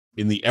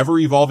In the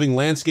ever-evolving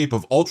landscape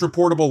of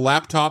ultra-portable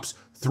laptops,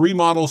 three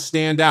models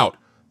stand out: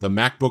 the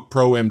MacBook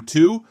Pro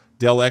M2,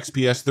 Dell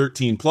XPS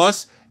 13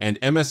 Plus, and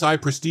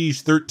MSI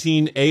Prestige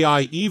 13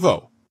 AI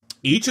Evo.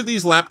 Each of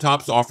these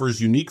laptops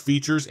offers unique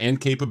features and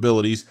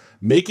capabilities,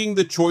 making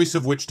the choice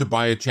of which to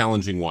buy a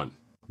challenging one.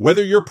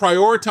 Whether you're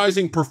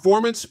prioritizing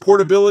performance,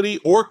 portability,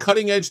 or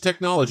cutting-edge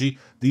technology,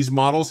 these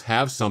models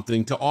have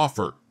something to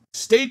offer.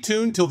 Stay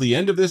tuned till the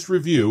end of this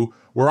review,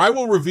 where I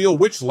will reveal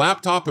which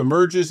laptop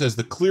emerges as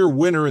the clear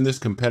winner in this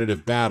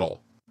competitive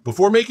battle.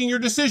 Before making your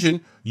decision,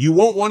 you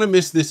won't want to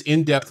miss this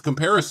in-depth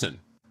comparison.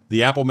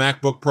 The Apple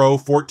MacBook Pro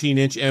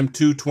 14-inch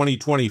M2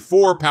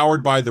 2024,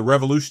 powered by the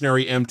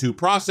revolutionary M2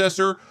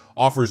 processor,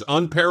 offers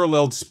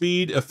unparalleled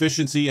speed,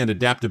 efficiency, and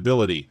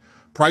adaptability.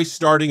 Priced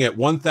starting at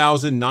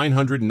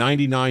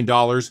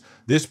 $1,999,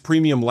 this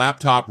premium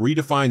laptop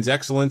redefines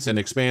excellence and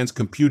expands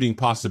computing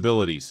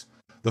possibilities.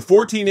 The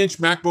 14-inch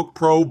MacBook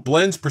Pro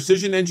blends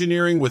precision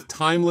engineering with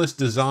timeless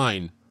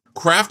design.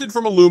 Crafted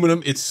from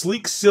aluminum, its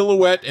sleek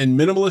silhouette and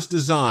minimalist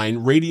design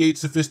radiate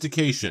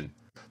sophistication.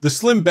 The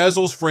slim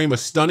bezels frame a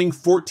stunning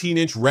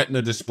 14-inch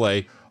Retina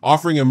display,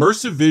 offering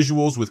immersive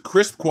visuals with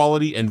crisp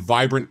quality and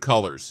vibrant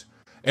colors.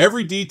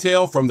 Every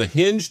detail, from the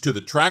hinge to the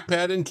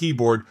trackpad and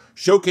keyboard,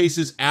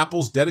 showcases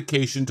Apple's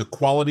dedication to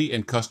quality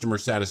and customer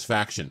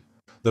satisfaction.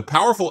 The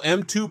powerful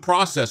M2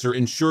 processor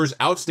ensures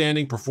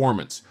outstanding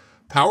performance.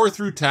 Power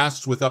through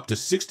tasks with up to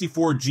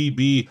 64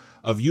 GB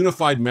of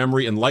unified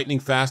memory and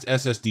lightning-fast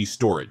SSD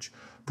storage.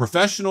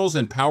 Professionals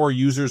and power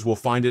users will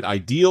find it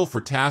ideal for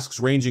tasks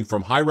ranging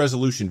from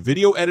high-resolution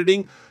video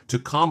editing to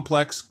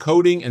complex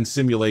coding and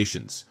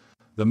simulations.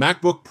 The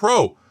MacBook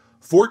Pro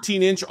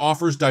 14-inch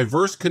offers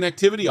diverse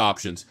connectivity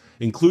options,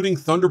 including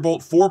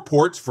Thunderbolt 4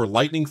 ports for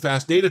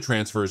lightning-fast data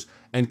transfers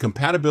and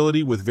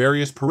compatibility with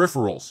various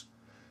peripherals.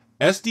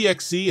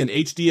 SDXC and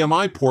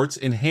HDMI ports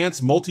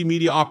enhance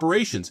multimedia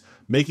operations,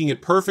 making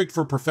it perfect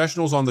for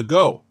professionals on the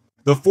go.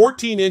 The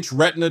 14-inch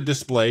Retina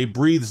display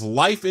breathes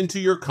life into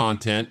your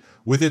content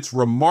with its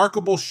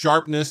remarkable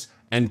sharpness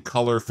and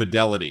color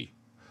fidelity.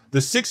 The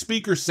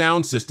 6-speaker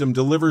sound system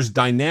delivers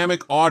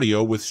dynamic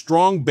audio with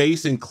strong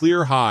bass and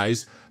clear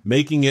highs,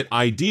 making it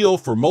ideal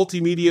for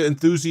multimedia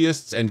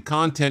enthusiasts and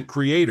content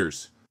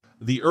creators.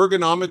 The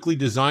ergonomically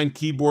designed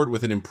keyboard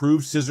with an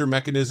improved scissor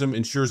mechanism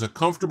ensures a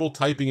comfortable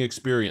typing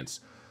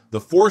experience.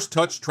 The Force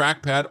Touch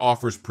trackpad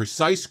offers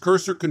precise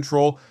cursor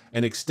control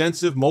and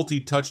extensive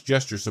multi-touch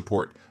gesture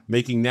support,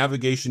 making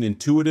navigation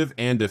intuitive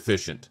and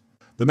efficient.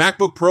 The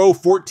MacBook Pro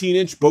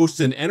 14-inch boasts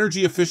an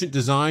energy-efficient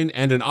design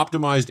and an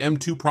optimized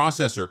M2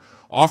 processor,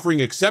 offering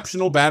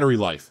exceptional battery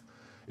life.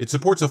 It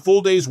supports a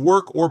full day's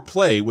work or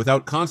play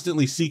without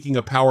constantly seeking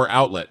a power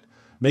outlet,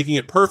 making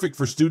it perfect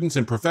for students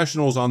and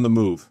professionals on the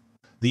move.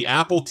 The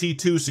Apple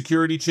T2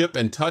 security chip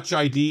and Touch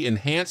ID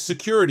enhance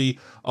security,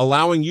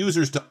 allowing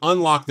users to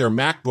unlock their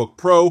MacBook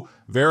Pro,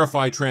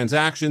 verify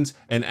transactions,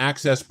 and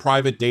access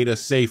private data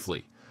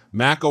safely.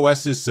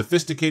 macOS's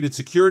sophisticated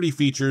security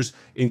features,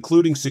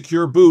 including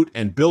secure boot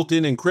and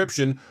built-in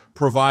encryption,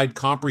 provide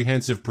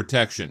comprehensive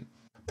protection.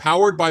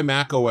 Powered by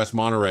macOS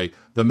Monterey,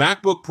 the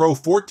MacBook Pro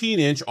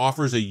 14-inch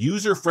offers a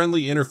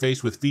user-friendly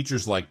interface with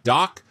features like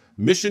Dock,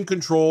 Mission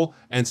Control,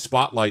 and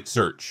Spotlight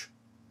Search.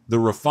 The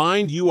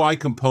refined UI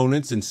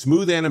components and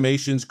smooth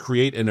animations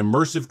create an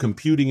immersive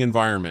computing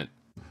environment.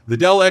 The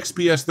Dell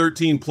XPS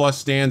 13 Plus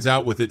stands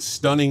out with its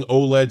stunning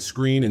OLED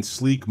screen and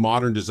sleek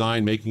modern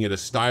design, making it a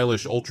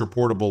stylish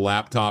ultra-portable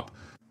laptop.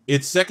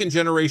 Its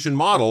second-generation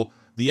model,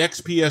 the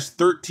XPS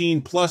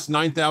 13 Plus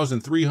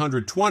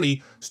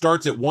 9320,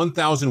 starts at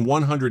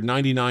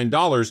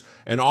 $1,199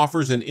 and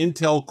offers an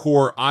Intel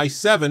Core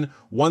i7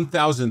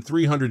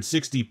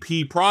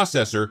 1360p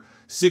processor,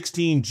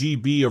 16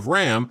 GB of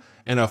RAM,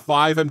 and a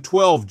 5 and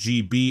 12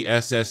 GB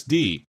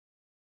SSD.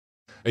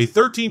 A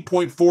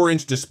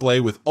 13.4-inch display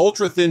with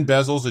ultra-thin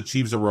bezels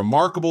achieves a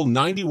remarkable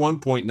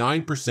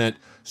 91.9%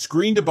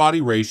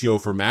 screen-to-body ratio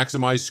for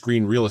maximized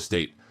screen real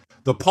estate.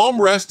 The palm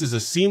rest is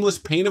a seamless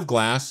pane of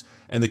glass,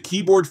 and the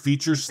keyboard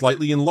features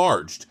slightly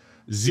enlarged.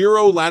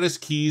 Zero lattice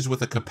keys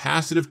with a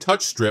capacitive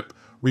touch strip,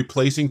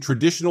 replacing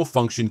traditional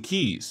function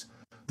keys.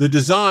 The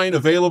design,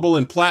 available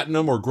in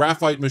platinum or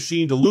graphite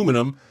machined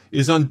aluminum,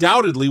 is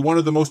undoubtedly one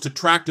of the most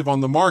attractive on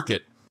the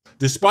market.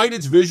 Despite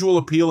its visual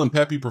appeal and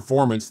peppy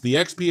performance, the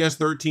XPS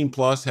 13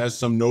 Plus has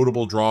some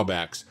notable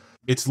drawbacks.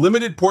 Its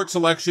limited port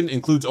selection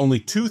includes only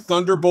 2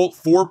 Thunderbolt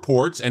 4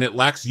 ports, and it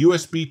lacks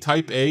USB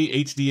Type-A,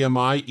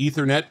 HDMI,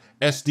 Ethernet,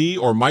 SD,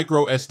 or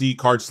micro SD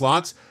card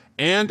slots,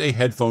 and a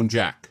headphone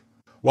jack.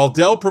 While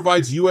Dell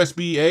provides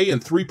USB-A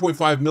and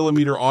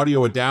 3.5mm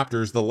audio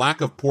adapters, the lack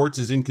of ports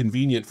is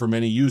inconvenient for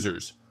many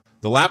users.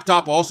 The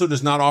laptop also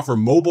does not offer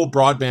mobile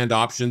broadband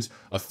options,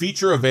 a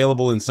feature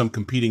available in some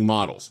competing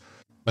models.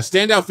 A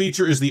standout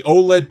feature is the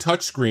OLED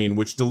touchscreen,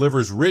 which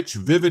delivers rich,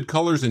 vivid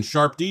colors and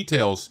sharp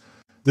details.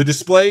 The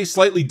display,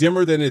 slightly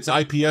dimmer than its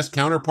IPS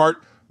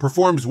counterpart,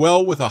 performs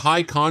well with a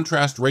high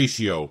contrast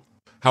ratio.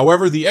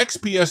 However, the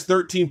XPS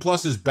 13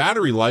 Plus's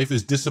battery life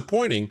is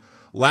disappointing,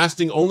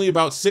 lasting only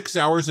about 6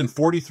 hours and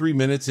 43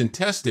 minutes in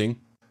testing.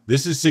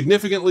 This is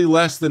significantly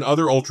less than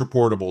other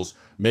ultra-portables,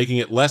 making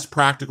it less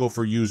practical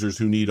for users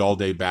who need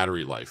all-day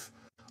battery life.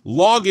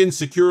 Log in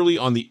securely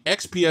on the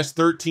XPS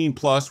 13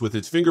 Plus with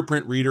its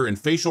fingerprint reader and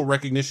facial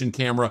recognition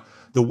camera.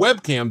 The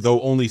webcam,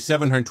 though only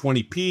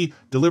 720p,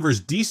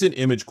 delivers decent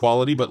image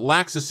quality but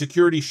lacks a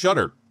security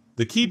shutter.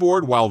 The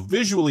keyboard, while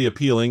visually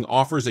appealing,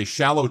 offers a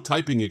shallow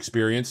typing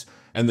experience,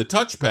 and the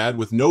touchpad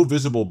with no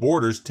visible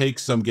borders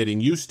takes some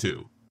getting used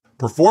to.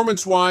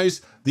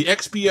 Performance-wise, the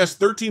XPS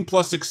 13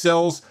 Plus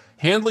excels,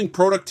 handling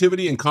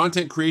productivity and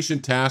content creation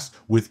tasks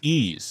with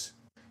ease.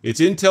 Its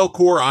Intel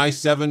Core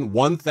i7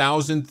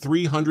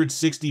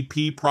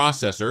 1360p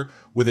processor,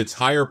 with its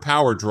higher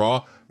power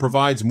draw,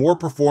 provides more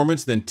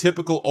performance than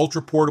typical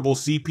ultra-portable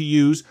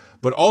CPUs,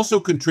 but also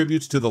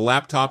contributes to the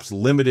laptop's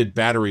limited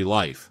battery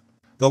life.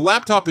 The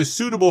laptop is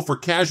suitable for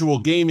casual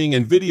gaming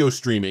and video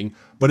streaming,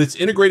 but its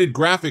integrated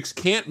graphics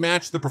can't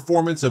match the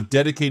performance of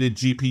dedicated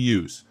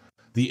GPUs.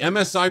 The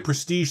MSI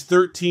Prestige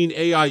 13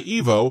 AI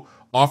Evo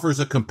offers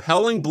a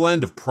compelling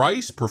blend of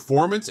price,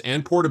 performance,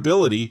 and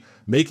portability,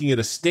 making it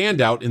a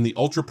standout in the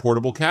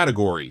ultra-portable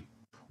category.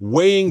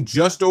 Weighing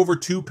just over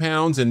 2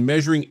 pounds and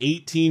measuring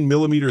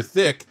 18mm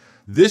thick,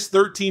 this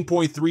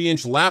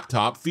 13.3-inch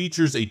laptop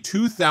features a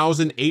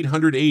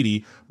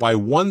 2880 by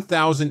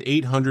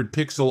 1800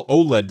 pixel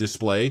OLED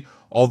display,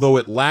 although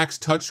it lacks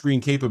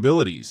touchscreen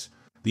capabilities.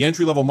 The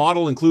entry-level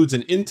model includes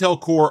an Intel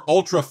Core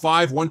Ultra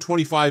 5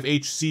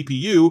 125H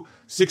CPU,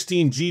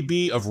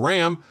 16GB of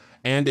RAM,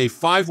 and a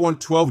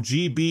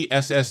 5112GB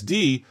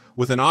SSD,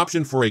 with an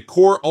option for a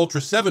Core Ultra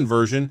 7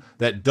 version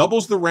that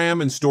doubles the RAM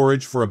and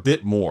storage for a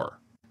bit more.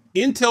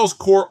 Intel's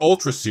Core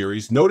Ultra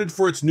series, noted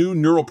for its new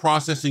neural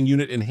processing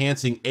unit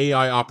enhancing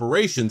AI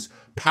operations,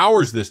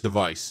 powers this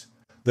device.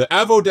 The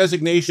Evo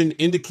designation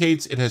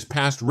indicates it has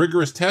passed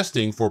rigorous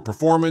testing for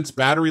performance,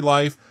 battery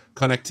life,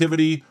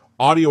 connectivity,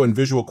 audio and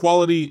visual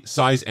quality,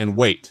 size, and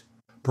weight.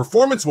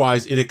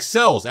 Performance-wise, it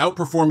excels,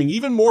 outperforming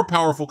even more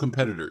powerful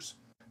competitors.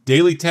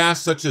 Daily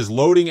tasks such as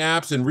loading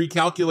apps and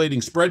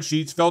recalculating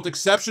spreadsheets felt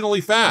exceptionally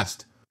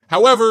fast.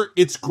 However,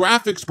 its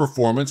graphics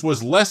performance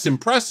was less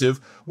impressive,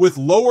 with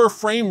lower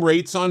frame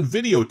rates on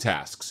video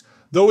tasks,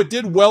 though it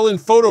did well in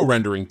photo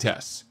rendering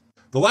tests.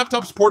 The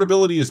laptop's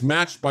portability is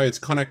matched by its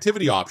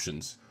connectivity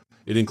options.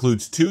 It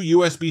includes 2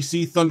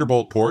 USB-C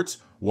Thunderbolt ports,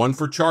 one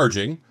for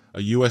charging, a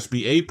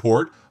USB-A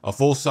port, a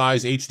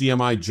full-size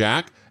HDMI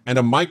jack, and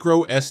a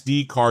micro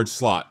SD card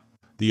slot.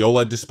 The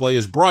OLED display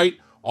is bright,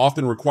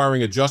 often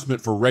requiring adjustment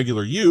for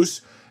regular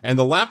use, and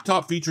the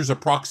laptop features a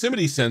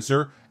proximity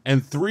sensor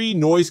and 3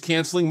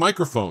 noise-canceling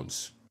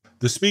microphones.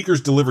 The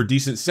speakers deliver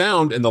decent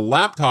sound, and the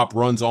laptop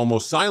runs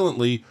almost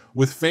silently,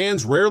 with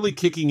fans rarely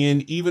kicking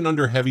in even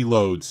under heavy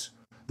loads.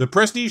 The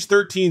Prestige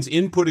 13's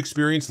input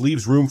experience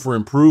leaves room for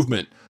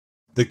improvement.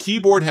 The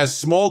keyboard has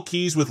small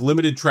keys with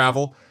limited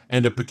travel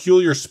and a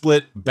peculiar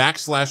split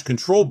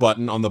 /control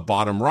button on the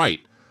bottom right.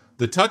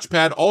 The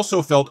touchpad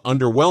also felt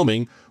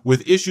underwhelming,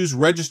 with issues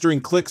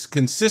registering clicks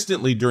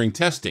consistently during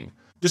testing.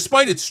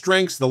 Despite its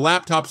strengths, the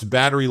laptop's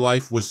battery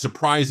life was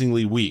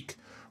surprisingly weak.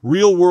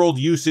 Real-world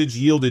usage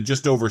yielded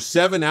just over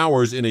 7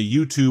 hours in a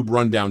YouTube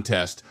rundown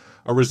test,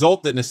 a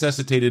result that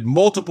necessitated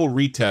multiple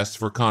retests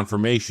for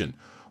confirmation.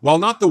 While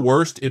not the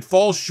worst, it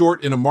falls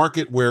short in a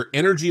market where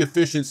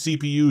energy-efficient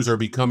CPUs are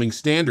becoming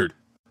standard.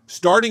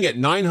 Starting at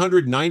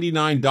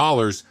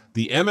 $999,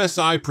 the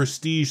MSI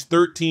Prestige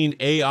 13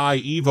 AI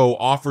Evo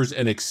offers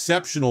an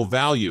exceptional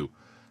value.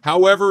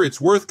 However, it's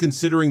worth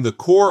considering the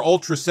Core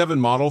Ultra 7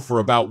 model for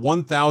about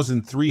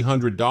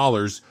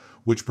 $1,300,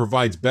 which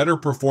provides better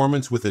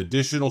performance with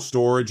additional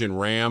storage and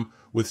RAM.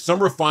 With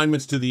some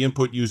refinements to the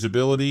input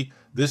usability,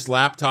 this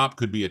laptop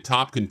could be a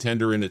top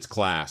contender in its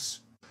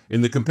class.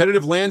 In the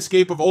competitive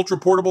landscape of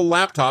ultra-portable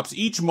laptops,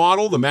 each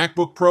model, the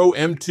MacBook Pro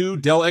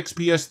M2, Dell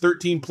XPS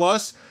 13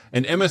 Plus,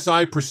 and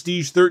MSI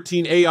Prestige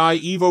 13 AI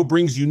Evo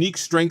brings unique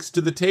strengths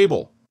to the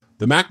table.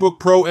 The MacBook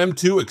Pro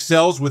M2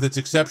 excels with its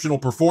exceptional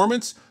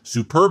performance,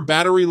 superb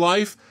battery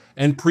life,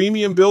 and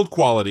premium build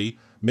quality,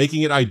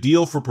 making it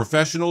ideal for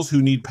professionals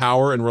who need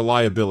power and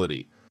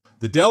reliability.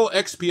 The Dell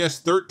XPS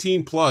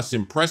 13 Plus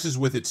impresses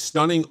with its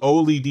stunning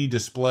OLED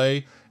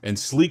display and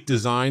sleek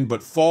design,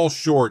 but falls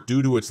short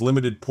due to its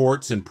limited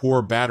ports and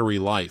poor battery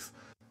life.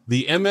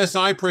 The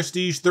MSI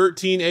Prestige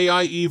 13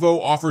 AI Evo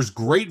offers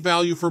great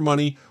value for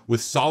money with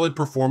solid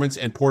performance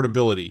and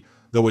portability,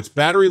 though its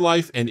battery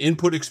life and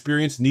input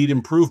experience need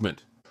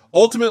improvement.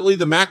 Ultimately,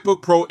 the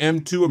MacBook Pro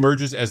M2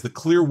 emerges as the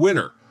clear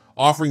winner,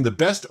 offering the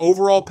best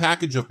overall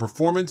package of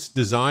performance,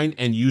 design,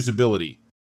 and usability.